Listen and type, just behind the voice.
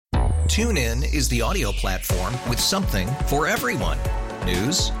TuneIn is the audio platform with something for everyone.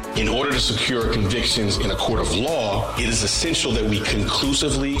 News. In order to secure convictions in a court of law, it is essential that we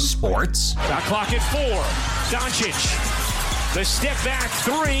conclusively. Sports. Shot clock at 4. Doncic. The step back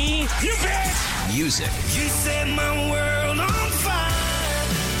 3. You bet. Music. You set my world on fire.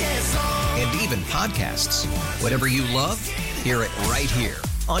 Yes, and even podcasts. Whatever you love, hear it right here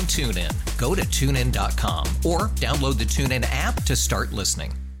on TuneIn. Go to TuneIn.com or download the TuneIn app to start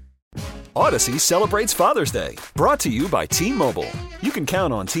listening. Odyssey celebrates Father's Day, brought to you by T-Mobile. You can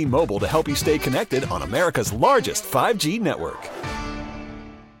count on T-Mobile to help you stay connected on America's largest 5G network.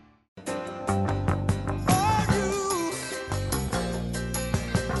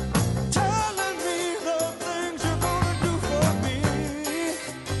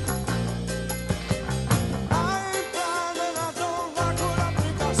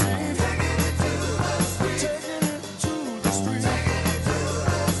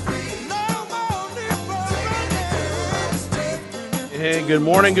 Hey, good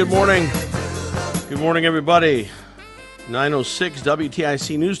morning, good morning. Good morning, everybody. 906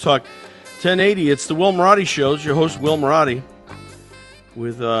 WTIC News Talk, 1080. It's the Will Marotti Show. It's your host, Will Marotti,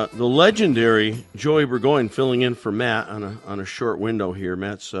 with the legendary Joey Burgoyne filling in for Matt on a short window here.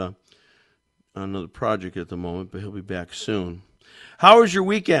 Matt's on another project at the moment, but he'll be back soon. How was your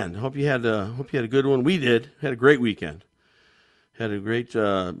weekend? Hope you had a good one. We did. Had a great weekend. Had a great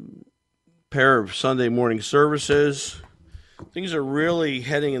pair of Sunday morning services. Things are really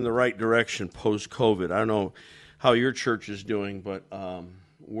heading in the right direction post-COVID. I don't know how your church is doing, but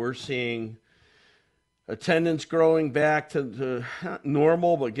we're seeing attendance growing back to not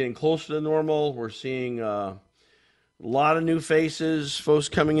normal, but getting closer to normal. We're seeing a lot of new faces, folks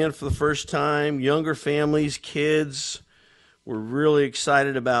coming in for the first time, younger families, kids. We're really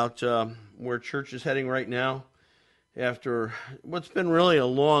excited about where church is heading right now after what's been really a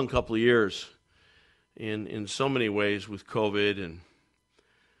long couple of years. In so many ways with COVID and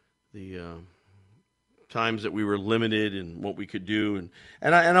the times that we were limited in what we could do.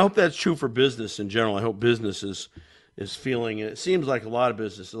 And I hope that's true for business in general. I hope business is feeling it. It seems like a lot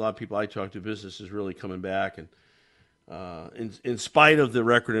of people I talk to, business is really coming back. And in spite of the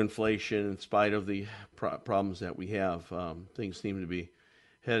record inflation, in spite of the problems that we have, things seem to be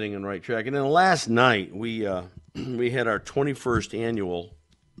heading in the right track. And then last night, we had our 21st annual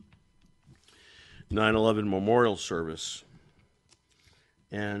 9/11 memorial service,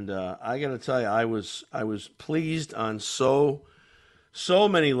 and I got to tell you, I was pleased on so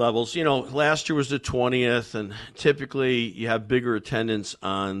many levels. You know, last year was the 20th, and typically you have bigger attendance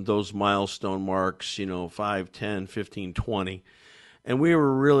on those milestone marks. 5, 10, 15, 20, and we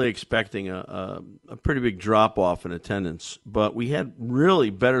were really expecting a pretty big drop off in attendance, but we had really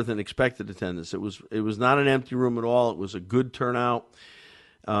better than expected attendance. It was not an empty room at all. It was a good turnout.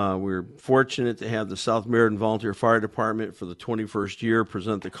 We're fortunate to have the South Meriden Volunteer Fire Department for the 21st year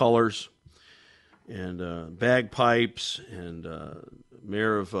present the colors and bagpipes, and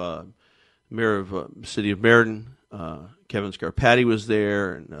Mayor of City of Meriden, Kevin Scarpati was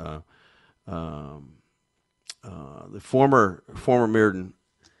there, and the former Meriden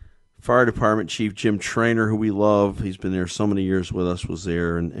Fire Department Chief Jim Trainer, who we love, he's been there so many years with us, was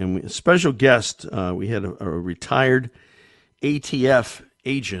there, and a special guest. We had a retired ATF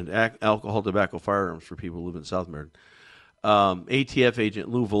agent, alcohol, tobacco, firearms for people who live in South Meriden. ATF agent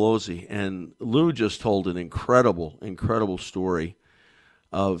Lou Velozzi, and Lou just told an incredible story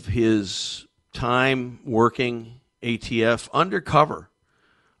of his time working ATF undercover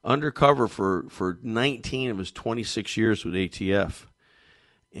for 19 of his 26 years with ATF,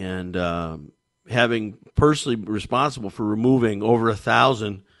 and having personally responsible for removing over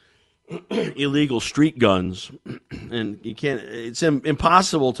 1,000 illegal street guns, and it's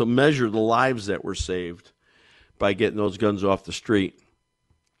impossible to measure the lives that were saved by getting those guns off the street.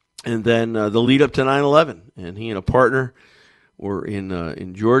 And then the lead up to 9/11, and he and a partner were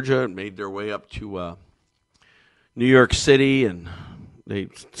in Georgia and made their way up to New York City, and they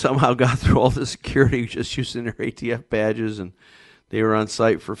somehow got through all the security just using their ATF badges, and they were on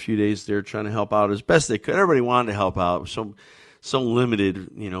site for a few days there trying to help out as best they could. Everybody wanted to help out. So limited,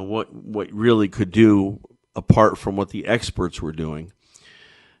 what really could do apart from what the experts were doing.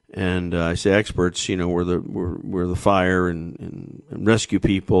 And I say experts, were the fire and rescue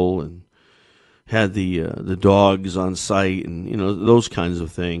people, and had the dogs on site, and those kinds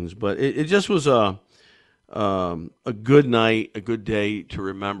of things. But it just was a good night, a good day to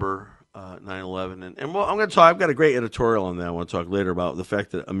remember 9/11. And well, I'm going to talk. I've got a great editorial on that. I want to talk later about the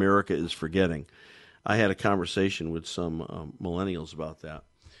fact that America is forgetting. I had a conversation with some millennials about that.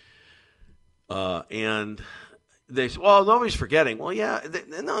 And they say, well, nobody's forgetting. Well, yeah,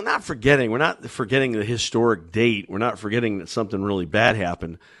 no, not forgetting. We're not forgetting the historic date. We're not forgetting that something really bad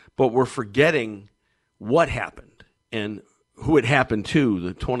happened, but we're forgetting what happened and who it happened to,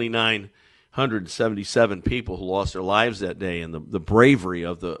 the 2,977 people who lost their lives that day, and the bravery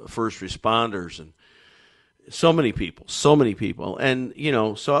of the first responders, and so many people. And,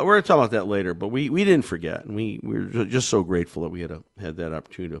 so we're going to talk about that later, but we didn't forget, and we're just so grateful that we had that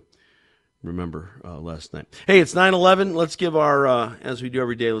opportunity to remember last night. Hey, it's 9/11. Let's give our, as we do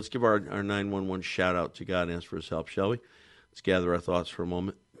every day, let's give our 911 shout out to God and ask for his help, shall we? Let's gather our thoughts for a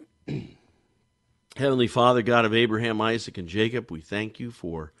moment. Heavenly Father, God of Abraham, Isaac, and Jacob, we thank you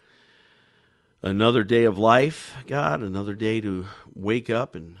for another day of life, God, another day to wake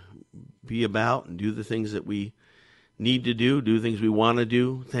up and be about and do the things that we need to do things we want to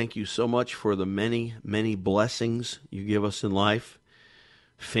do. Thank you so much for the many, many blessings you give us in life.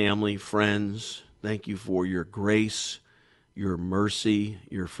 Family, friends, thank you for your grace, your mercy,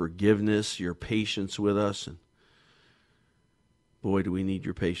 your forgiveness, your patience with us. And boy, do we need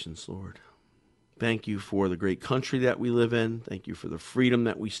your patience, Lord. Thank you for the great country that we live in. Thank you for the freedom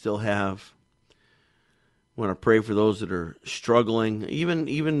that we still have. I want to pray for those that are struggling,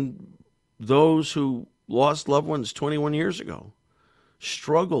 even those who lost loved ones 21 years ago,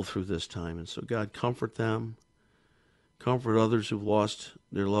 struggle through this time. And so, God, comfort them. Comfort others who've lost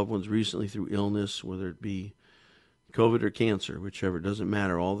their loved ones recently through illness, whether it be COVID or cancer, whichever. It doesn't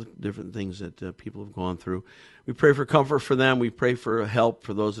matter, all the different things that people have gone through. We pray for comfort for them. We pray for help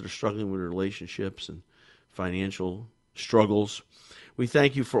for those that are struggling with relationships and financial struggles. We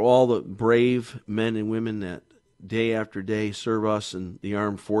thank you for all the brave men and women that day after day serve us in the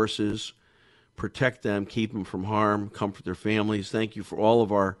armed forces. Protect them, keep them from harm, comfort their families. Thank you for all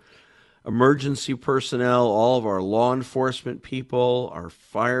of our emergency personnel, all of our law enforcement people, our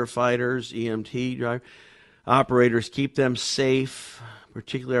firefighters, EMT drivers, operators. Keep them safe,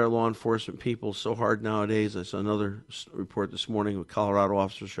 particularly our law enforcement people. So hard nowadays. I saw another report this morning of a Colorado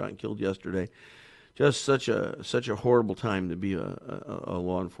officer shot and killed yesterday. Just such a horrible time to be a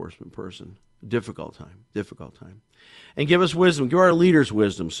law enforcement person. Difficult time. And give us wisdom. Give our leaders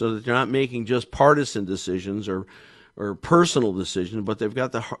wisdom so that they're not making just partisan decisions or personal decisions, but they've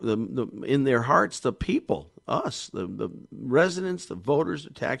got the in their hearts the people, us, the residents, the voters,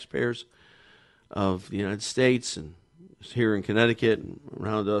 the taxpayers of the United States and here in Connecticut and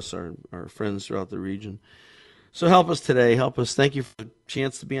around us, our friends throughout the region. So help us today. Help us. Thank you for the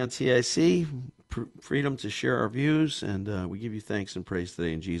chance to be on TIC, freedom to share our views, and we give you thanks and praise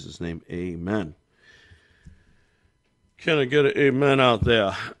today in Jesus' name. Amen. Can I get an amen out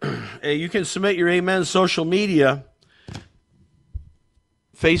there? Hey, you can submit your amen social media.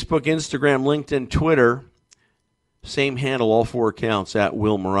 Facebook, Instagram, LinkedIn, Twitter. Same handle, all 4 accounts, at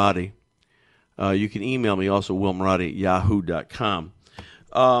Will Marotti. You can email me also, willmarotti@yahoo.com.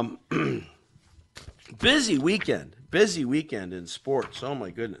 Busy weekend in sports. Oh,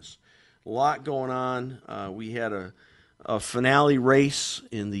 my goodness. A lot going on. We had a finale race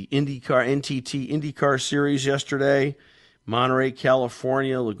in the NTT IndyCar Series yesterday. Monterey,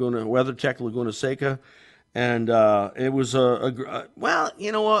 California, WeatherTech, Laguna Seca. And it was well,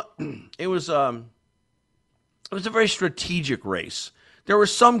 you know what? It was a very strategic race. There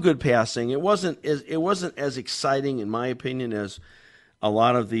was some good passing. It wasn't as exciting, in my opinion, as a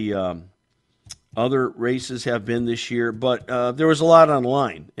lot of the other races have been this year. But there was a lot on the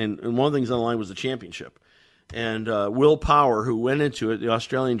line, and one of the things on the line was the championship. And Will Power, who went into it, the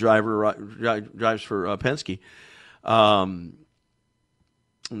Australian driver drives for Penske.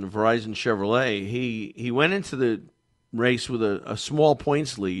 In the Verizon Chevrolet, he went into the race with a small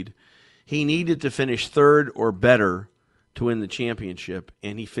points lead. He needed to finish third or better to win the championship,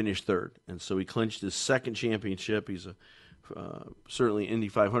 and he finished third. And so he clinched his second championship. He's certainly Indy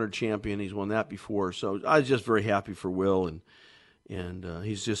 500 champion. He's won that before. So I was just very happy for Will, and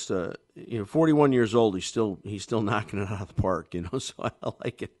he's just 41 years old. He's still knocking it out of the park. So I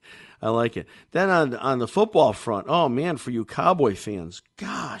like it. Then on the football front, oh man, for you Cowboy fans,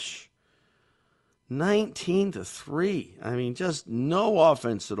 gosh, 19-3. I mean, just no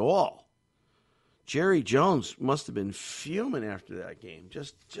offense at all. Jerry Jones must have been fuming after that game.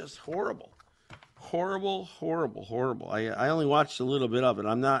 Just horrible. I only watched a little bit of it.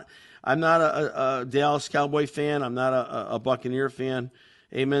 I'm not a Dallas Cowboy fan. I'm not a Buccaneer fan.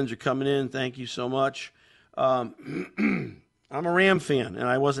 Amens are coming in. Thank you so much. I'm a Ram fan, and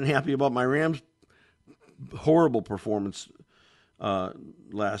I wasn't happy about my Rams' horrible performance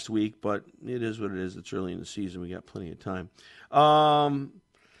last week, but it is what it is. It's early in the season. We got plenty of time.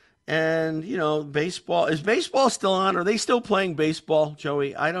 And, baseball. Is baseball still on? Are they still playing baseball,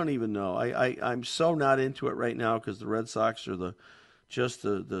 Joey? I don't even know. I'm so not into it right now because the Red Sox are the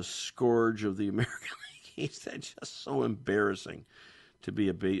scourge of the American League East. That's just so embarrassing to be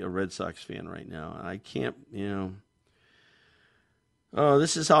a Red Sox fan right now. I can't, Oh,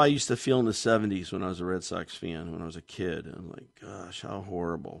 this is how I used to feel in the 70s when I was a Red Sox fan, when I was a kid. I'm like, gosh, how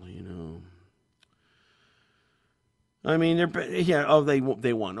horrible, I mean,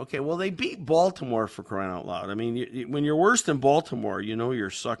 they won. Okay, well, they beat Baltimore, for crying out loud. I mean, when you're worse than Baltimore,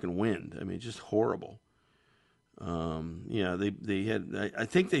 you're sucking wind. I mean, just horrible. They had. I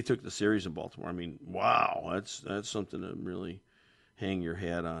think they took the series in Baltimore. I mean, wow, that's something to really hang your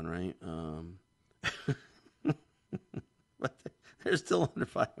hat on, right? But they're still under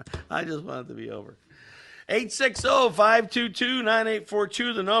 5. I just want it to be over.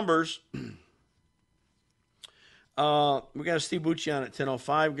 860-522-9842, the numbers. We got Steve Bucci on at 10:05.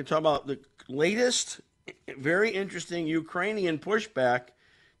 We're going to talk about the latest, very interesting Ukrainian pushback,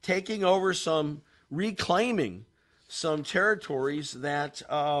 reclaiming some territories that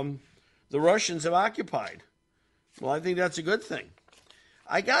the Russians have occupied. Well, I think that's a good thing.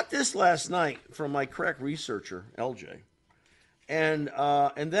 I got this last night from my crack researcher, LJ, and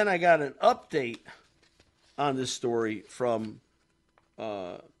then I got an update on this story from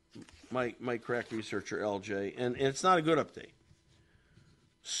my crack researcher, LJ, and it's not a good update.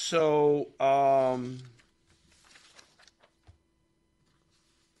 So,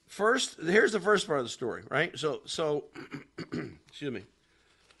 here's the first part of the story, right? So excuse me.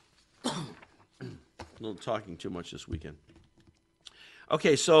 A little talking too much this weekend.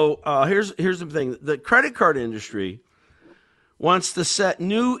 Okay, so here's the thing. The credit card industry wants to set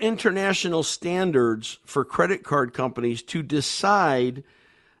new international standards for credit card companies to decide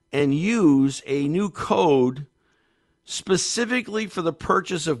and use a new code specifically for the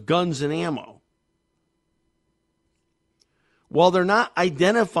purchase of guns and ammo. While they're not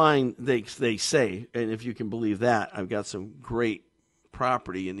identifying, they say, and if you can believe that, I've got some great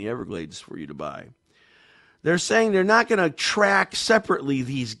property in the Everglades for you to buy. They're saying they're not going to track separately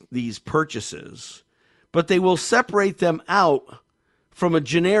these purchases, but they will separate them out from a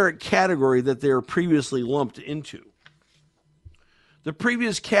generic category that they were previously lumped into. The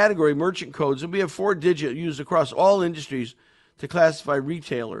previous category, merchant codes, will be a 4-digit used across all industries to classify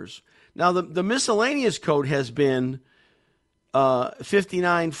retailers. Now, the miscellaneous code has been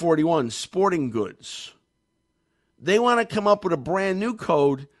 5941, sporting goods. They want to come up with a brand new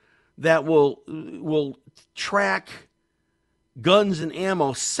code that will track guns and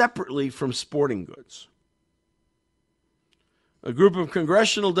ammo separately from sporting goods. A group of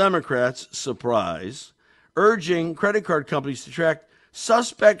congressional Democrats, surprise, urging credit card companies to track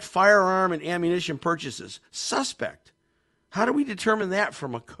suspect firearm and ammunition purchases. Suspect. How do we determine that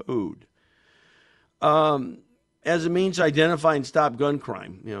from a code? As a means to identify and stop gun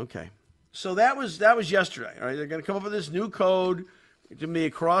crime. Okay. So that was yesterday. All right, they're going to come up with this new code to be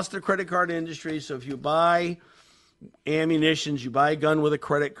across the credit card industry. So if you buy ammunitions, you buy a gun with a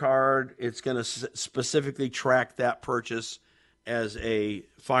credit card, it's going to specifically track that purchase as a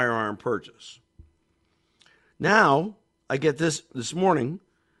firearm purchase. Now, I get this morning,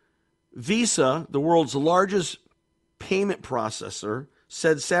 Visa, the world's largest payment processor,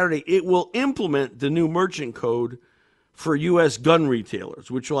 said Saturday it will implement the new merchant code for U.S. gun retailers,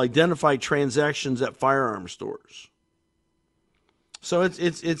 which will identify transactions at firearm stores. So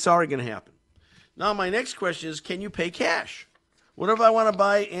it's already going to happen. Now, my next question is, can you pay cash? What if I want to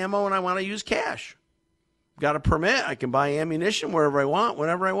buy ammo and I want to use cash? Got a permit. I can buy ammunition wherever I want,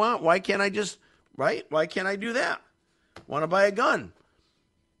 whenever I want. Why can't I just, right? Why can't I do that? Want to buy a gun?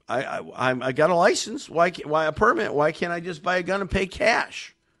 I got a license. Why a permit? Why can't I just buy a gun and pay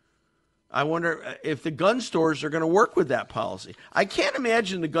cash? I wonder if the gun stores are going to work with that policy. I can't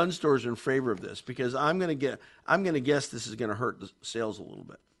imagine the gun stores are in favor of this because I'm going to guess this is going to hurt the sales a little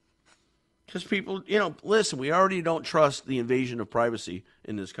bit. Because people, listen, we already don't trust the invasion of privacy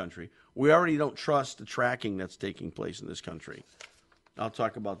in this country. We already don't trust the tracking that's taking place in this country. I'll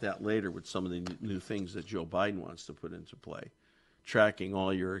talk about that later with some of the new things that Joe Biden wants to put into play. Tracking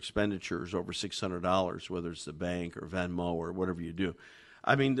all your expenditures over $600, whether it's the bank or Venmo or whatever you do.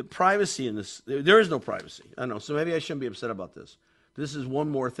 I mean, the privacy in this, there is no privacy. I know, so maybe I shouldn't be upset about this. This is one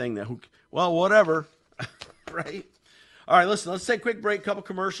more thing that, whatever, right? All right, listen, let's take a quick break, couple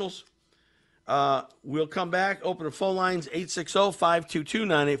commercials. We'll come back, open the phone lines,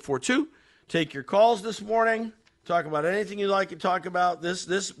 860-522-9842. Take your calls this morning. Talk about anything you'd like to talk about.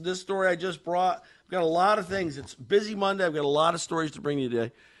 This story I just brought. I've got a lot of things. It's busy Monday. I've got a lot of stories to bring you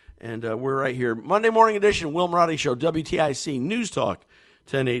today. And we're right here. Monday morning edition, Will Marotti Show, WTIC News Talk,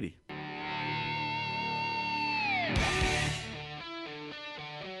 1080.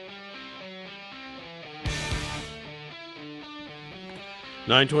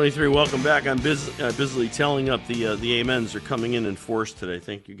 $9:23. Welcome back. I'm busily telling up the amens are coming in force today.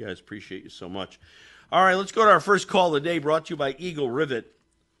 Thank you guys. Appreciate you so much. All right, let's go to our first call of the day, brought to you by Eagle Rivet,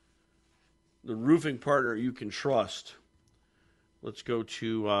 the roofing partner you can trust. Let's go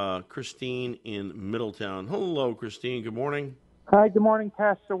to Christine in Middletown. Hello, Christine. Good morning. Hi, good morning,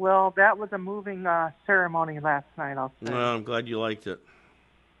 Pastor Will. That was a moving ceremony last night, I'll say. Well, I'm glad you liked it.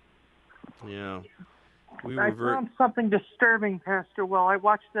 Yeah. I found something disturbing, Pastor Will. I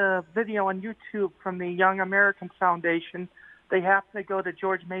watched a video on YouTube from the Young Americans Foundation. They happened to go to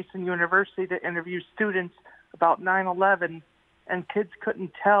George Mason University to interview students about 9/11, and kids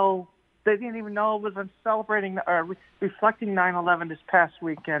couldn't tell. They didn't even know it was celebrating or reflecting 9/11 this past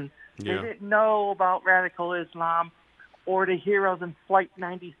weekend. Yeah. They didn't know about radical Islam or the heroes in Flight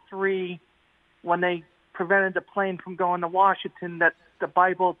 93 when they prevented the plane from going to Washington, that the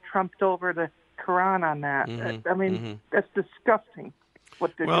Bible trumped over the Quran on that. I mean, that's disgusting.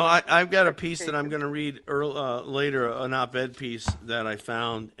 Well, I've got a piece that I'm going to read later, an op-ed piece that I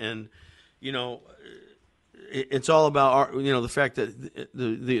found, and it's all about the fact that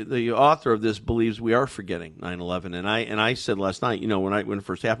the author of this believes we are forgetting 9/11, and I said last night, when it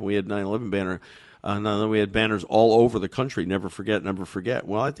first happened, we had 9/11 banner. We had banners all over the country. Never forget, never forget.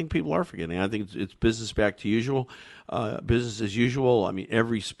 Well, I think people are forgetting. I think it's business back to usual, business as usual. I mean,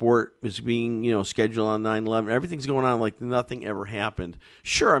 every sport is being scheduled on 9/11. Everything's going on like nothing ever happened.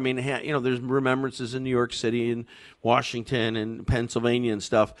 Sure, I mean, there's remembrances in New York City and Washington and Pennsylvania and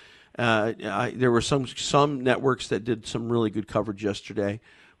stuff. There were some networks that did some really good coverage yesterday,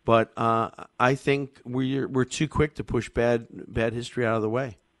 but I think we're too quick to push bad history out of the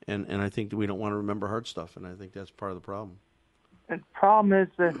way. And I think that we don't want to remember hard stuff, and I think that's part of the problem. The problem is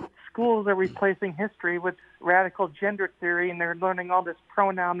that schools are replacing history with radical gender theory, and they're learning all this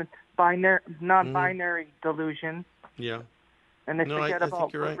pronoun and non-binary delusion. Yeah. And they forget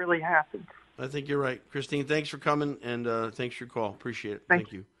about what really happened. I think you're right. Christine, thanks for coming, and thanks for your call. Appreciate it.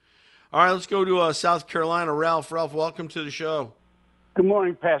 Thank you. All right, let's go to South Carolina. Ralph, welcome to the show. Good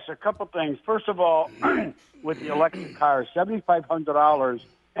morning, Pastor. A couple things. First of all, with the electric cars, $7,500.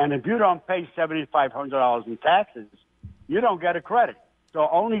 And if you don't pay $7,500 in taxes, you don't get a credit. So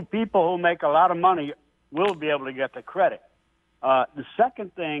only people who make a lot of money will be able to get the credit. The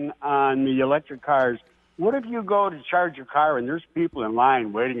second thing on the electric cars, what if you go to charge your car and there's people in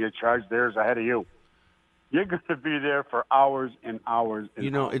line waiting to charge theirs ahead of you? You're going to be there for hours and hours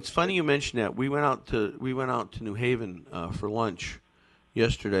and hours. It's funny you mention that. We went out to New Haven for lunch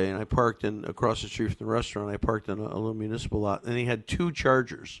yesterday, and I parked across the street from the restaurant. I parked in a little municipal lot, and they had two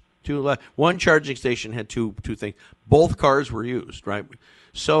chargers. One charging station had two things. Both cars were used, right?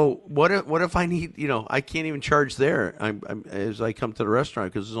 So what if I need, I can't even charge there as I come to the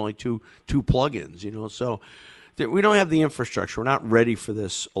restaurant because there's only two plug-ins, So we don't have the infrastructure. We're not ready for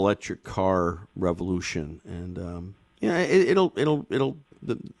this electric car revolution, and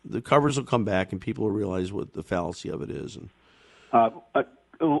the covers will come back, and people will realize what the fallacy of it is. And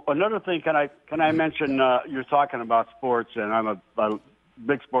another thing, can I mention? You're talking about sports, and I'm a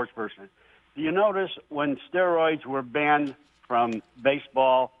big sports person. Do you notice when steroids were banned from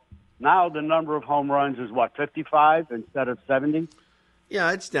baseball, now the number of home runs is 55 instead of 70?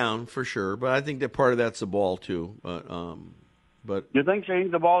 Yeah, it's down for sure, but I think that part of that's the ball too. But you think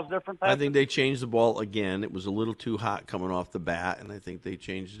changing the ball is different, Patrick? I think they changed the ball again. It was a little too hot coming off the bat, and I think they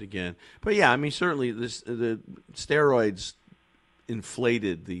changed it again. But yeah, I mean, certainly the steroids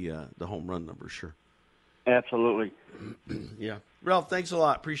inflated the home run number, sure. Absolutely. Yeah. Ralph, thanks a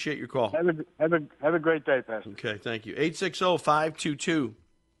lot. Appreciate your call. Have a great day, Pastor. Okay, thank you.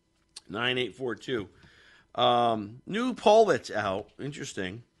 860-522-9842. New poll that's out.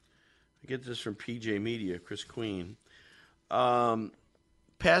 Interesting. I get this from PJ Media, Chris Queen.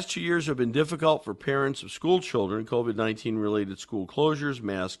 Past 2 years have been difficult for parents of school children. COVID-19 related school closures,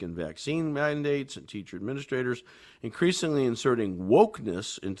 mask and vaccine mandates, and teacher administrators increasingly inserting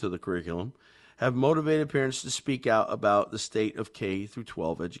wokeness into the curriculum have motivated parents to speak out about the state of K through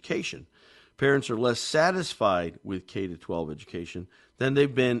 12 education. Parents are less satisfied with K to 12 education than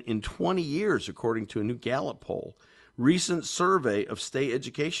they've been in 20 years, according to a new Gallup poll. Recent survey of state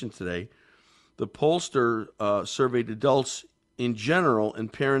education today, the pollster surveyed adults in general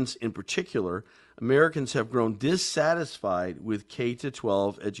and parents in particular. Americans have grown dissatisfied with K to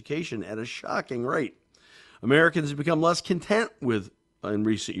 12 education at a shocking rate. Americans have become less content in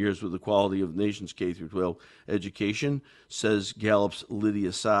recent years with the quality of the nation's K through 12 education, says Gallup's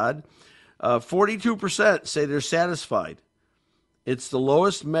Lydia Saad. 42% say they're satisfied, It's the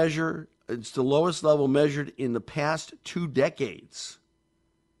lowest measure. It's the lowest level measured in the past 2 decades.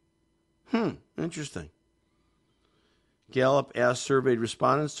 Interesting. Gallup asked surveyed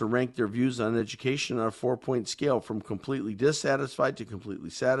respondents to rank their views on education on a 4-point scale from completely dissatisfied to completely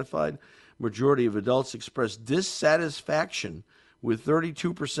satisfied. Majority of adults expressed dissatisfaction, with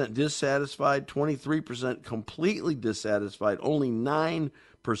 32% dissatisfied, 23% completely dissatisfied. Only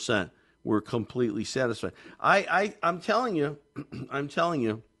 9% were completely satisfied. I'm telling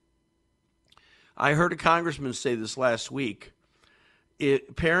you, I heard a congressman say this last week.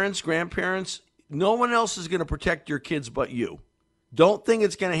 Parents, grandparents, no one else is going to protect your kids but you. Don't think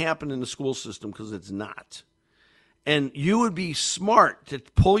it's going to happen in the school system, because it's not. And you would be smart to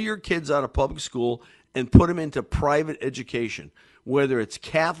pull your kids out of public school and put them into private education, whether it's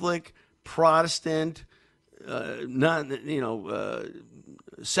Catholic, Protestant,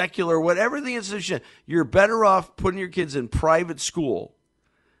 secular, whatever the institution. You're better off putting your kids in private school.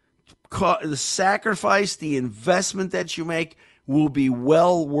 The sacrifice, the investment that you make will be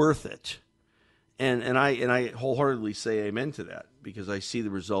well worth it. And I wholeheartedly say amen to that, because I see the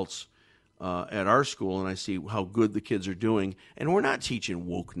results at our school, and I see how good the kids are doing. And we're not teaching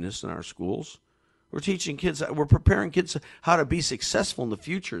wokeness in our schools. We're teaching kids, we're preparing kids how to be successful in the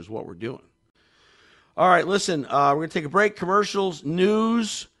future is what we're doing. All right, listen, we're going to take a break, commercials,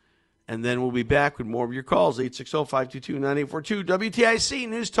 news, and then we'll be back with more of your calls. 860-522-9842, WTIC,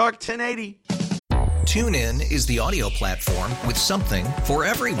 News Talk 1080. TuneIn is the audio platform with something for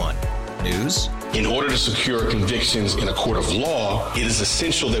everyone. News. In order to secure convictions in a court of law, it is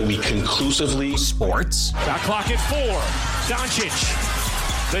essential that we conclusively. Sports. Shot clock at 4.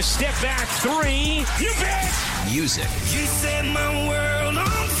 Doncic. The step back 3. You bet. Music. You set my world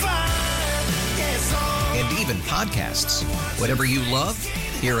on fire. Yes, and even podcasts. Whatever you love,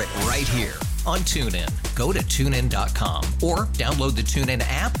 hear it right here on TuneIn. Go to TuneIn.com or download the TuneIn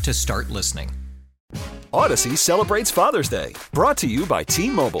app to start listening. Odyssey celebrates Father's Day, brought to you by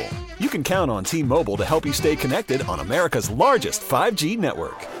T-Mobile. You can count on T-Mobile to help you stay connected on America's largest 5G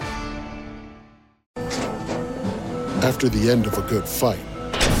network. After the end of a good fight,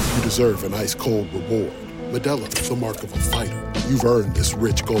 you deserve an ice-cold reward. Modelo, the mark of a fighter. You've earned this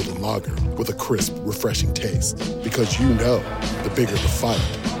rich golden lager with a crisp, refreshing taste. Because you know, the bigger the fight,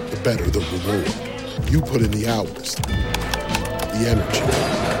 the better the reward. You put in the hours, the energy,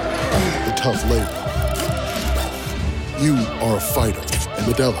 the tough labor. You are a fighter, and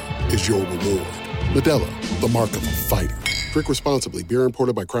Modelo is your reward. Modelo, the mark of a fighter. Drink responsibly. Beer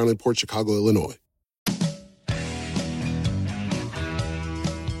imported by Crown Imports, Chicago, Illinois.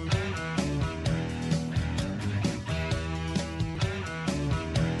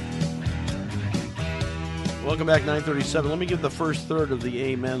 Welcome back, 937. Let me give the first third of the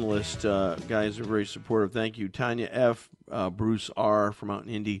amen list. Guys are very supportive. Thank you. Tanya F., Bruce R. from out in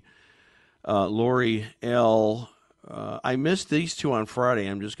Indy, Lori L., I missed these two on Friday.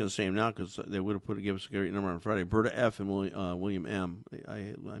 I'm just going to say them now because they would have give us a great number on Friday. Berta F. and William M.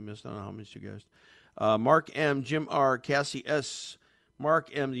 I missed. I don't know how I missed you guys. Mark M., Jim R., Cassie S.,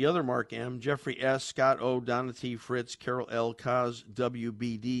 Mark M., the other Mark M., Jeffrey S., Scott O., Donna T., Fritz, Carol L., Kaz,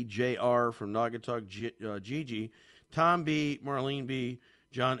 WBD, JR from Naugatuck, Gigi, Tom B., Marlene B.,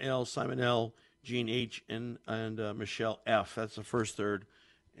 John L., Simon L., Gene H., and Michelle F. That's the first third,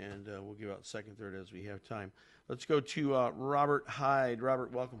 and we'll give out the second third as we have time. Let's go to Robert Hyde.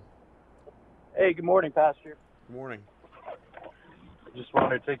 Robert, welcome. Hey, good morning, Pastor. Good morning. I just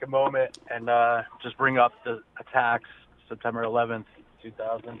wanted to take a moment and just bring up the attacks September 11th,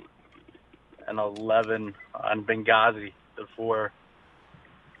 2011 on Benghazi, the 4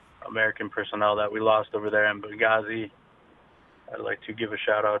 American personnel that we lost over there in Benghazi. I'd like to give a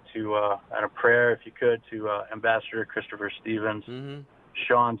shout-out to, and a prayer, if you could, to Ambassador Christopher Stevens,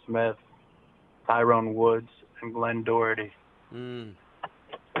 Sean Smith, Tyrone Woods, and Glenn Doherty. So,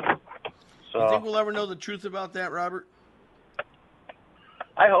 you think we'll ever know the truth about that, Robert?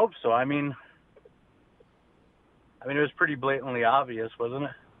 I hope so. I mean, it was pretty blatantly obvious, wasn't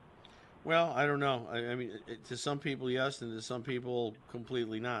it? Well, I don't know. I mean, to some people, yes, and to some people,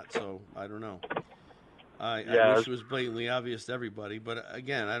 completely not. So, I don't know. I wish it was blatantly obvious to everybody. But,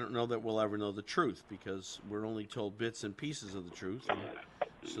 again, I don't know that we'll ever know the truth because we're only told bits and pieces of the truth.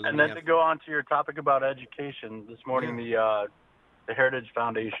 And then to go on to your topic about education, this morning the Heritage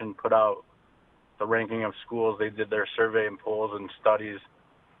Foundation put out the ranking of schools. They did their survey and polls and studies,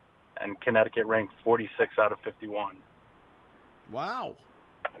 and Connecticut ranked 46 out of 51. Wow.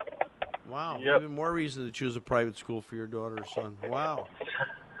 Yep. Even more reason to choose a private school for your daughter or son. Wow.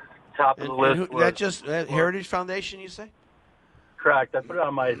 Top of the list. That Heritage Foundation, you say? Correct. I put it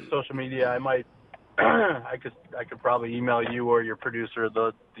on my social media. I might I could probably email you or your producer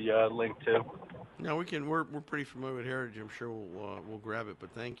the link too. No, we can. We're pretty familiar with Heritage. I'm sure we'll grab it.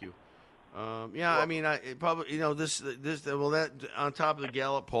 But thank you. Yeah, I mean, it probably this that on top of the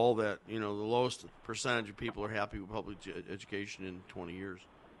Gallup poll that the lowest percentage of people are happy with public education in 20 years.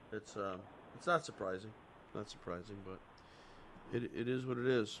 It's not surprising. Not surprising, but it is what it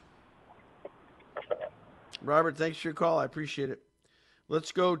is. Robert, thanks for your call. I appreciate it.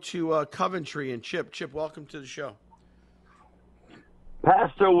 Let's go to Coventry and Chip. Chip, welcome to the show.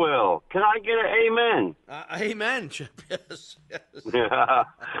 Pastor Will, can I get an amen? Amen, Chip. Yes. Yeah,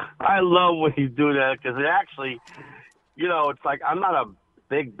 I love when you do that because it actually, it's like I'm not a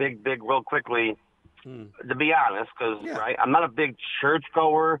big, real quickly, to be honest, because right, I'm not a big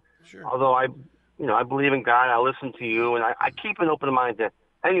churchgoer. Sure. Although I believe in God, I listen to you, and I keep an open mind to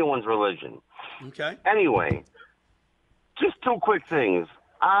anyone's religion. Okay. Anyway, just two quick things.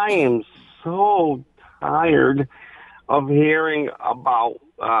 I am so tired of hearing about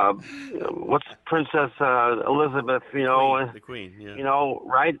what's Princess Elizabeth, the Queen, yeah.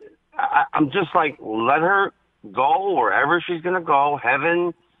 Right? I'm just like, let her go wherever she's going to go,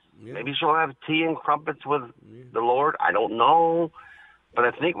 heaven. Yeah. Maybe she'll have tea and crumpets with the Lord. I don't know. But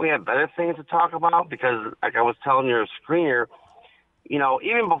I think we have better things to talk about because, like I was telling your screener,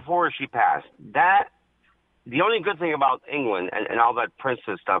 even before she passed, the only good thing about England and all that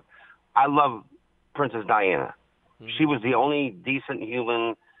princess stuff, I love Princess Diana. She was the only decent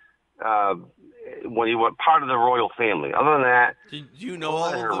human when he was part of the royal family. Other than that, do you know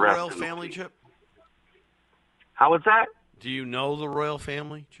all of the royal family, Chip? How was that? Do you know the royal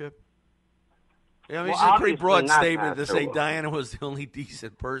family, Chip? Yeah, I mean, it's a pretty broad statement to say Diana was the only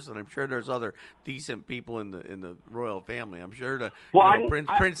decent person. I'm sure there's other decent people in the royal family. I'm sure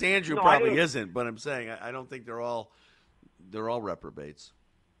Prince Andrew probably isn't, but I'm saying I don't think they're all reprobates.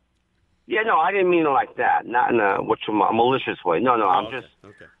 Yeah, no, I didn't mean it like that. Not in a malicious way. No,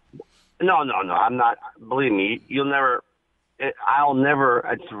 okay. No, I'm not. Believe me, I'll never.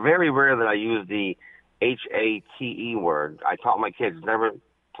 It's very rare that I use the HATE word. I taught my kids never.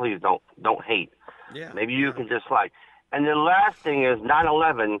 Please don't hate. Yeah. Maybe you can dislike. And the last thing is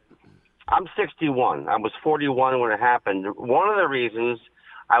 9/11. I'm 61. I was 41 when it happened. One of the reasons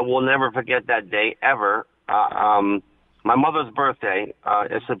I will never forget that day ever. My mother's birthday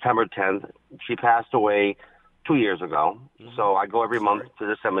is September 10th. She passed away 2 years ago. Mm-hmm. So I go every month to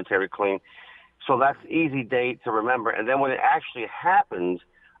the cemetery clean. So that's an easy date to remember. And then when it actually happened,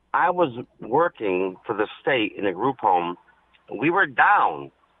 I was working for the state in a group home. We were down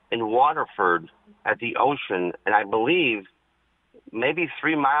in Waterford at the ocean, and I believe maybe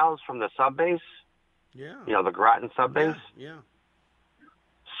 3 miles from the subbase. Yeah. The Groton subbase. Yeah.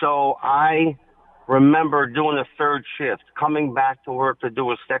 So I remember doing a third shift, coming back to work to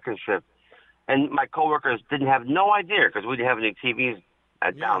do a second shift. And my coworkers didn't have no idea because we didn't have any TVs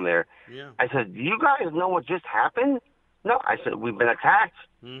down there. Yeah. I said, do you guys know what just happened? No. I said, we've been attacked.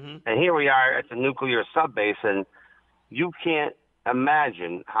 Mm-hmm. And here we are at the nuclear subbase, and you can't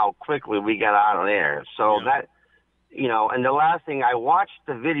imagine how quickly we got out of there. So that, and the last thing, I watched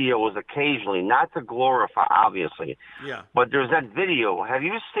the videos occasionally, not to glorify, obviously. Yeah. But there's that video. Have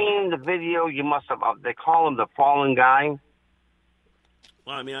you seen the video? You must have. They call him the fallen guy.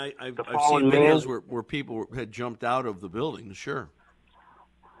 Well, I mean, I've seen videos where people had jumped out of the building, sure.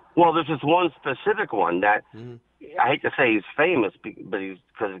 Well, there's just one specific one that, I hate to say he's famous, but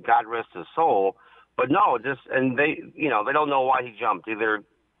because God rest his soul. But no, and they don't know why he jumped, either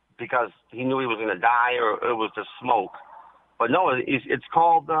because he knew he was going to die or it was just smoke. But no, it's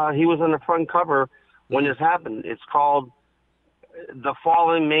called, he was on the front cover when this happened. It's called The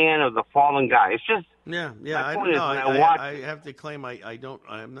Fallen Man or The Fallen Guy. It's just, I have to claim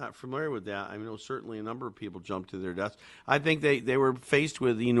I'm not familiar with that. I know certainly a number of people jumped to their deaths. I think they were faced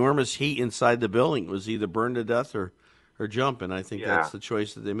with enormous heat inside the building. It was either burn to death or jump, and I think that's the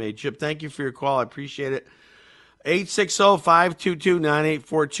choice that they made. Chip, thank you for your call. I appreciate it.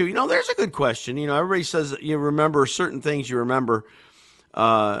 860-522-9842. There's a good question. Everybody says that you remember certain things you remember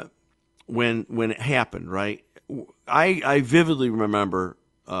when it happened, right? I vividly remember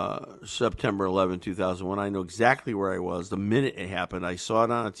September 11, 2001. I know exactly where I was the minute it happened. I saw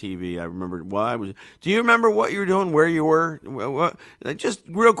it on a TV. I remembered why I was. Do you remember what you were doing, where you were? What, just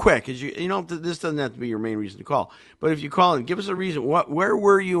real quick, because this doesn't have to be your main reason to call. But if you call and give us a reason, where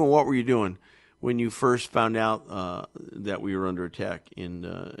were you and what were you doing when you first found out that we were under attack in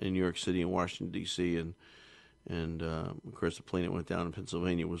New York City and Washington D.C. and of course the plane that went down in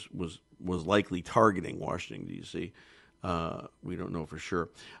Pennsylvania was likely targeting Washington D.C. We don't know for sure.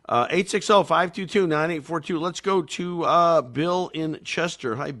 860-522-9842. Let's go to Bill in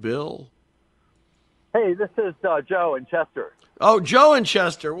Chester. Hi, Bill. Hey, this is Joe in Chester. Oh, Joe in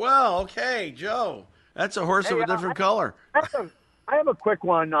Chester. Well, okay, Joe. That's a horse of a different color. I have a quick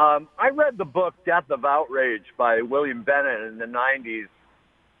one. I read the book Death of Outrage by William Bennett in the 90s.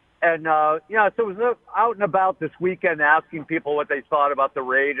 And, so I was out and about this weekend asking people what they thought about the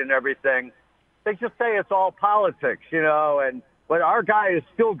raid and everything. They just say it's all politics, but our guy is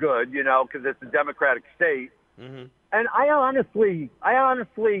still good, because it's a Democratic state. Mm-hmm. And I honestly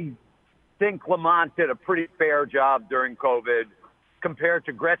think Lamont did a pretty fair job during COVID compared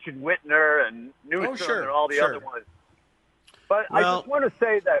to Gretchen Whitmer and Newsom and all the other ones. But I just want to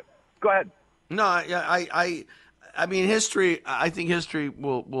say that. Go ahead. No, I mean, history. I think history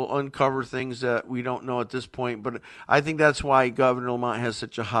will uncover things that we don't know at this point. But I think that's why Governor Lamont has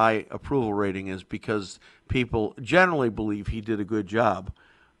such a high approval rating, is because people generally believe he did a good job.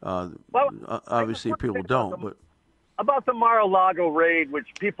 Obviously, people don't. But about the Mar-a-Lago raid, which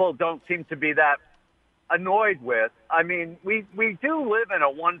people don't seem to be that annoyed with. I mean, we do live in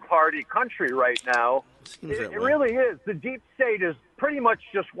a one-party country right now. It really is. The deep state is pretty much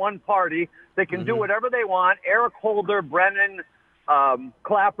just one party. They can do whatever they want. Eric Holder, Brennan,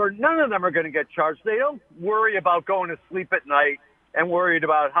 Clapper, none of them are going to get charged. They don't worry about going to sleep at night and worried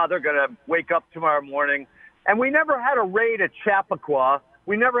about how they're going to wake up tomorrow morning. And we never had a raid at Chappaqua.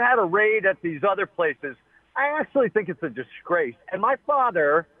 We never had a raid at these other places. I actually think it's a disgrace. And my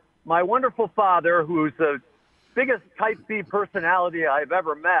father, my wonderful father, who's the biggest type B personality I've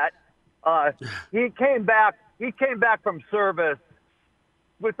ever met, he came back from service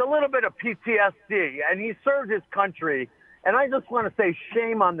with a little bit of PTSD, and he served his country. And I just want to say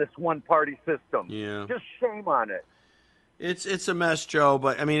shame on this one-party system. Yeah. Just shame on it. It's a mess, Joe.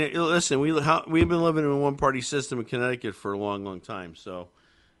 But, I mean, listen, we've been living in a one-party system in Connecticut for a long, long time. So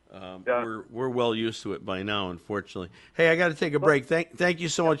we're well used to it by now, unfortunately. Hey, I got to take a break. Thank you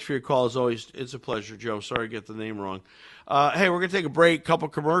so much for your call, as always. It's a pleasure, Joe. Sorry to get the name wrong. Hey, we're going to take a break, couple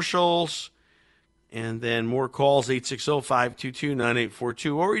commercials, and then more calls,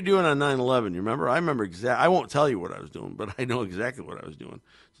 860-522-9842. What were you doing on 9/11? You remember? I remember exactly. I won't tell you what I was doing, but I know exactly what I was doing.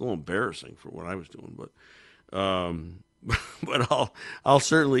 It's a little embarrassing for what I was doing, but I'll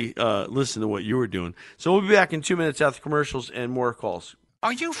certainly listen to what you were doing. So we'll be back in 2 minutes after commercials and more calls.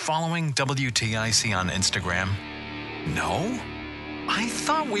 Are you following WTIC on Instagram? No? I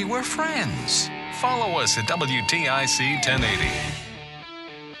thought we were friends. Follow us at WTIC 1080.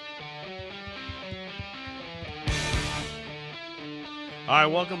 All right,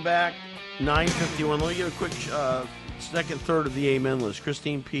 welcome back. 9:51. Let me get a quick second, third of the Amen list.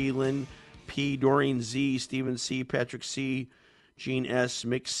 Christine P., Lynn P., Doreen Z., Stephen C., Patrick C., Gene S.,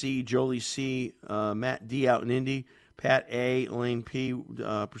 Mick C., Jolie C., Matt D. out in Indy, Pat A., Elaine P.,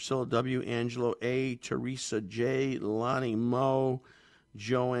 Priscilla W., Angelo A., Teresa J., Lonnie Mo,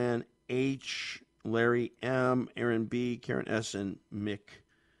 Joanne H., Larry M., Aaron B., Karen S., and Nick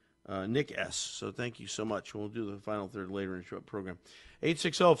S. So thank you so much. We'll do the final third later in the program.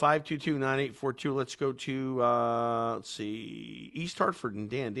 860-522-9842. Let's go to, East Hartford. And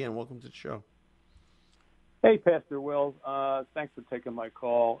Dan, welcome to the show. Hey, Pastor Will. Thanks for taking my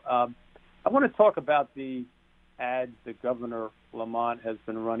call. I want to talk about the ads that Governor Lamont has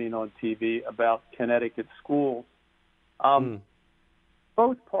been running on TV about Connecticut schools.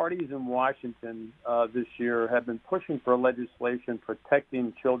 Both parties in Washington this year have been pushing for legislation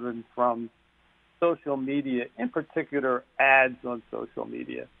protecting children from social media, in particular ads on social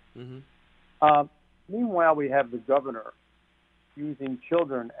media. Meanwhile, we have the governor using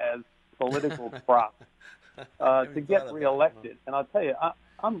children as political props to get reelected. And I'll tell you,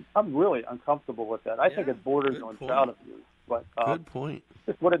 I'm really uncomfortable with that. I think it borders on child abuse. But good point.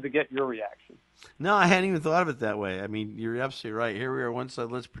 Just wanted to get your reaction. No, I hadn't even thought of it that way. I mean, you're absolutely right. Here we are, one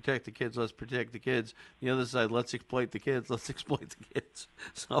side, let's protect the kids, let's protect the kids. The other side, let's exploit the kids, let's exploit the kids.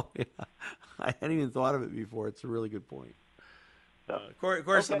 So, yeah, I hadn't even thought of it before. It's a really good point. Of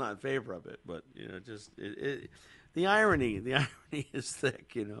course, I'm not in favor of it, but, just the irony is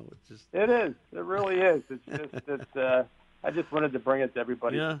thick, It's just... It is. It really is. It's just that I just wanted to bring it to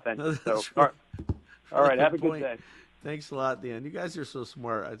everybody's attention. So, all right, have a good day. Thanks a lot, Dan. You guys are so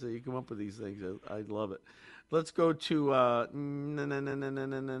smart. I tell you come up with these things. I love it. Let's go to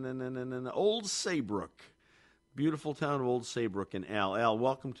Old Saybrook. Beautiful town of Old Saybrook. And Al,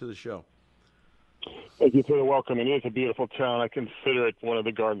 welcome to the show. Thank you for the welcome. It is a beautiful town. I consider it one of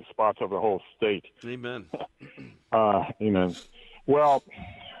the garden spots of the whole state. Amen. Amen. Well,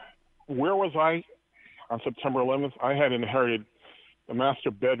 where was I on September 11th? I had inherited the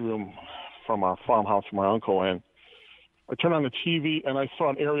master bedroom from our farmhouse from my uncle, and I turned on the TV, and I saw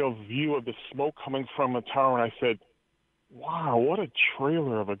an aerial view of the smoke coming from the tower, and I said, wow, what a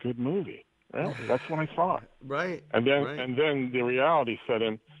trailer of a good movie. Well, that's when I saw it. Right. And then the reality set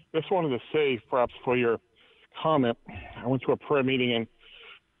in. Just wanted to say, perhaps for your comment, I went to a prayer meeting, and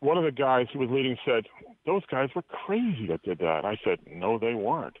one of the guys who was leading said, those guys were crazy that did that. I said, no, they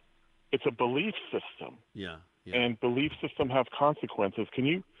weren't. It's a belief system. Yeah. And belief systems have consequences. Can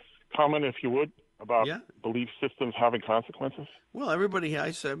you comment, if you would, about belief systems having consequences? Well, everybody,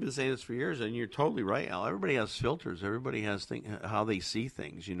 I've been saying this for years, and you're totally right, Al. Everybody has filters. Everybody has how they see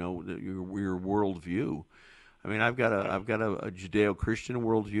things, your worldview. I mean, I've got a Judeo-Christian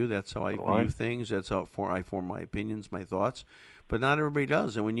worldview. That's how I view things. That's how I form my opinions, my thoughts. But not everybody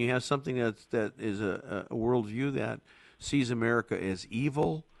does. And when you have something that is a worldview that sees America as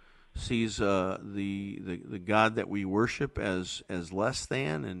evil, sees the God that we worship as less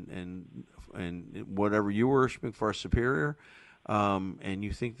than, and whatever you're worshiping for superior, and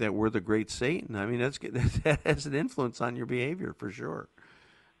you think that we're the great Satan, I mean, that has an influence on your behavior for sure,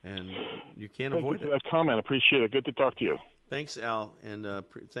 and you can't avoid it. Thank you for that comment. Appreciate it. Good to talk to you. Thanks, Al, and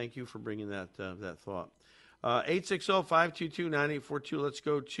thank you for bringing that thought. 860-522-9842. Let's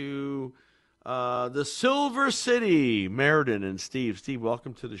go to the Silver City, Meriden and Steve. Steve,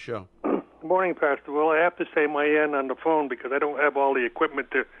 welcome to the show. Good morning, Pastor Will. I have to say my end on the phone because I don't have all the equipment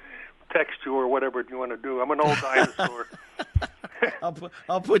to text you or whatever you want to do. I'm an old dinosaur.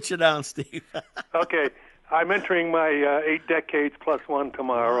 I'll put you down, Steve. Okay. I'm entering my 8 decades plus one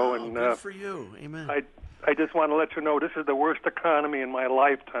tomorrow. Wow, and good for you. Amen. I just want to let you know this is the worst economy in my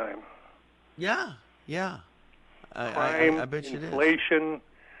lifetime. Yeah. Crime, I bet you it is. Inflation,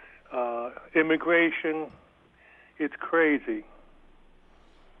 immigration, it's crazy.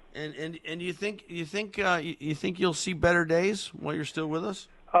 And you think you'll see better days while you're still with us?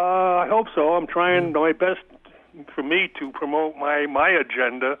 I hope so. I'm trying my best for me to promote my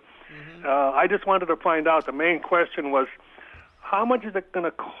agenda. Mm-hmm. I just wanted to find out. The main question was, how much is it going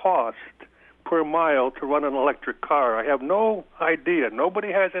to cost per mile to run an electric car? I have no idea.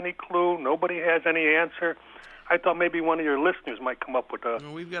 Nobody has any clue. Nobody has any answer. I thought maybe one of your listeners might come up with a...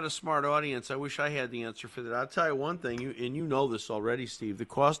 Well, we've got a smart audience. I wish I had the answer for that. I'll tell you one thing, and you know this already, Steve. The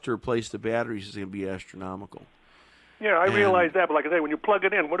cost to replace the batteries is going to be astronomical. Yeah, I realize that, but like I say, when you plug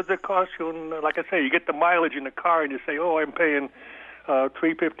it in, what does it cost you? And like I say, you get the mileage in the car, and you say, "Oh, I'm paying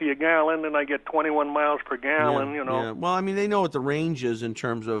 $3.50 a gallon, and I get 21 miles per gallon." Yeah. Well, I mean, they know what the range is in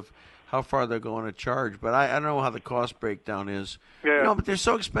terms of how far they're going to charge, but I don't know how the cost breakdown is. Yeah. But they're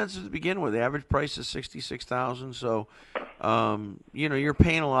so expensive to begin with. The average price is $66,000, so you're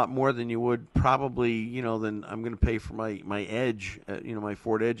paying a lot more than you would probably, than I'm going to pay for my Edge, my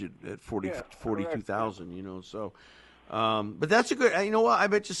Ford Edge at $42,000. So. But that's a good. You know what? I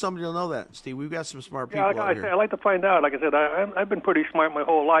bet you somebody will know that, Steve. We've got some smart people out here. I like to find out. Like I said, I've been pretty smart my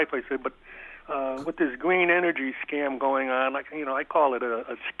whole life. I said, but with this green energy scam going on, I call it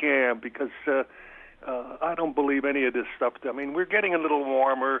a scam because I don't believe any of this stuff. I mean, we're getting a little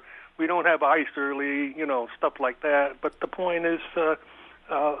warmer. We don't have ice early, stuff like that. But the point is,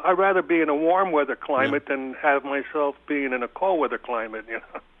 I'd rather be in a warm weather climate than have myself being in a cold weather climate.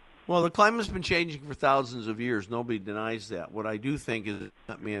 Well, the climate's been changing for thousands of years. Nobody denies that. What I do think is it's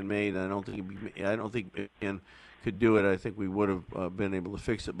not man-made. I don't think man could do it. I think we would have been able to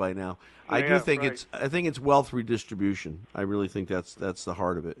fix it by now. I think it's wealth redistribution. I really think that's the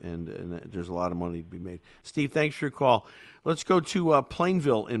heart of it, and there's a lot of money to be made. Steve, thanks for your call. Let's go to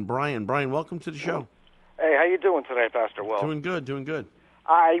Plainville and Brian. Brian, welcome to the show. Hey, how you doing today, Pastor Will? Doing good.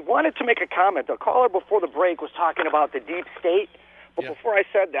 I wanted to make a comment. The caller before the break was talking about the deep state. But before I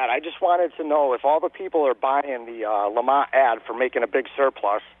said that, I just wanted to know if all the people are buying the Lamont ad for making a big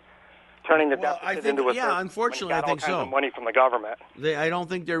surplus, turning the deficit into a surplus. Unfortunately, I think so. Of money from the government. I don't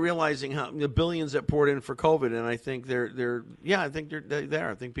think they're realizing how the billions that poured in for COVID, and I think they're there. I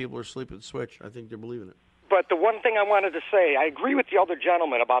think people are sleeping the switch. I think they're believing it. But the one thing I wanted to say, I agree with the other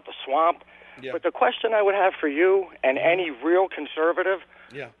gentleman about the swamp. Yeah. But the question I would have for you and any real conservative,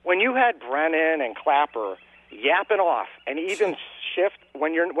 when you had Brennan and Clapper yapping off, and even Schiff,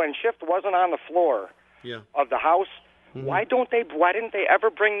 when Schiff wasn't on the floor of the House, why didn't they ever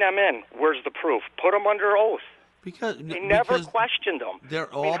bring them in? Where's the proof? Put them under oath. Because they never questioned them.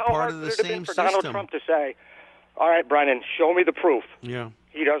 They're all part of the same for system. Donald Trump to say, "All right, Brennan, show me the proof." Yeah.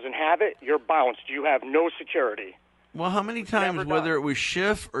 He doesn't have it. You're bounced. You have no security. Well, how many times, whether it was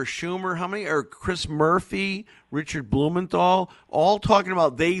Schiff or Schumer, or Chris Murphy, Richard Blumenthal, all talking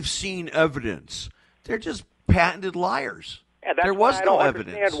about they've seen evidence. They're just patented liars. Yeah, that's there was why no I don't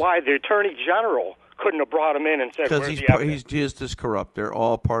evidence. understand why the Attorney General couldn't have brought him in and said, because he's just as corrupt. They're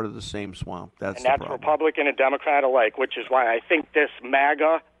all part of the same swamp. That's Republican and Democrat alike, which is why I think this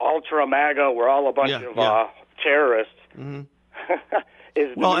MAGA, ultra MAGA, we're all a bunch of terrorists. Mm-hmm.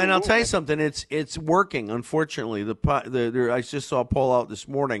 is well, and I'll tell you something. It's working. Unfortunately, I just saw a poll out this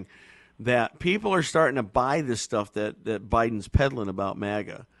morning that people are starting to buy this stuff that Biden's peddling about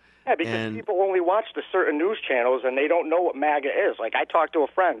MAGA. Yeah, because people only watch the certain news channels and they don't know what MAGA is. Like I talked to a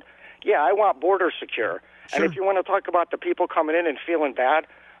friend. Yeah, I want borders secure. Sure. And if you want to talk about the people coming in and feeling bad,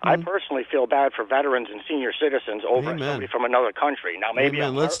 I personally feel bad for veterans and senior citizens over somebody from another country. Now, maybe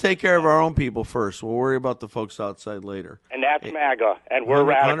let's take care of our own people first. We'll worry about the folks outside later. And that's MAGA, and we're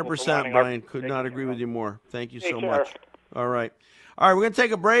radical. 100%, Brian. Could not agree with you more. Thank you so much. All right. We're going to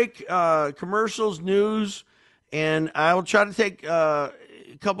take a break. Commercials, news, and I will try to take a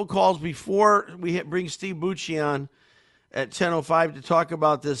couple calls before we bring Steve Bucci on at 10:05 to talk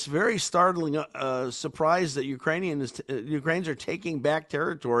about this very startling surprise that Ukrainians are taking back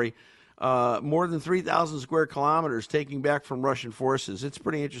territory, more than 3,000 square kilometers taking back from Russian forces. It's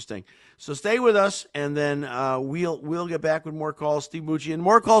pretty interesting. So stay with us, and then we'll get back with more calls. Steve Bucci, and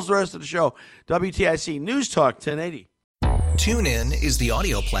more calls the rest of the show. WTIC News Talk 1080. TuneIn is the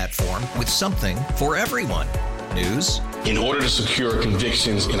audio platform with something for everyone. News. In order to secure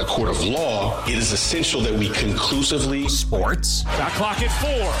convictions in a court of law, it is essential that we conclusively. Sports. Shot clock at 4.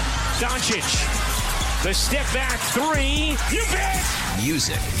 Doncic. The step back 3. You bet.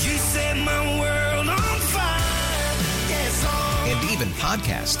 Music. You set my world on fire. Yes, and even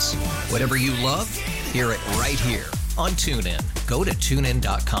podcasts. Whatever you love, hear it right here on TuneIn. Go to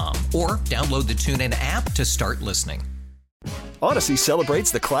TuneIn.com or download the TuneIn app to start listening. Odyssey celebrates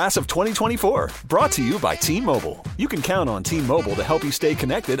the class of 2024, brought to you by T-Mobile. You can count on T-Mobile to help you stay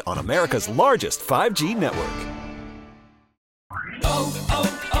connected on America's largest 5G network.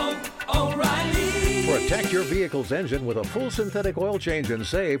 O'Reilly. Protect your vehicle's engine with a full synthetic oil change and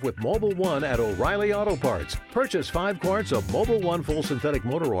save with Mobile One at O'Reilly Auto Parts. Purchase 5 quarts of Mobile One full synthetic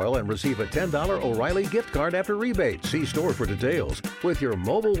motor oil and receive a $10 O'Reilly gift card after rebate. See store for details. With your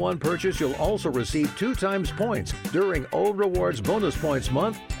Mobile One purchase, you'll also receive 2 times points during O Rewards Bonus Points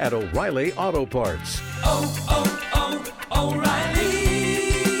Month at O'Reilly Auto Parts. O'Reilly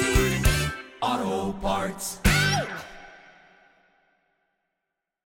Auto Parts.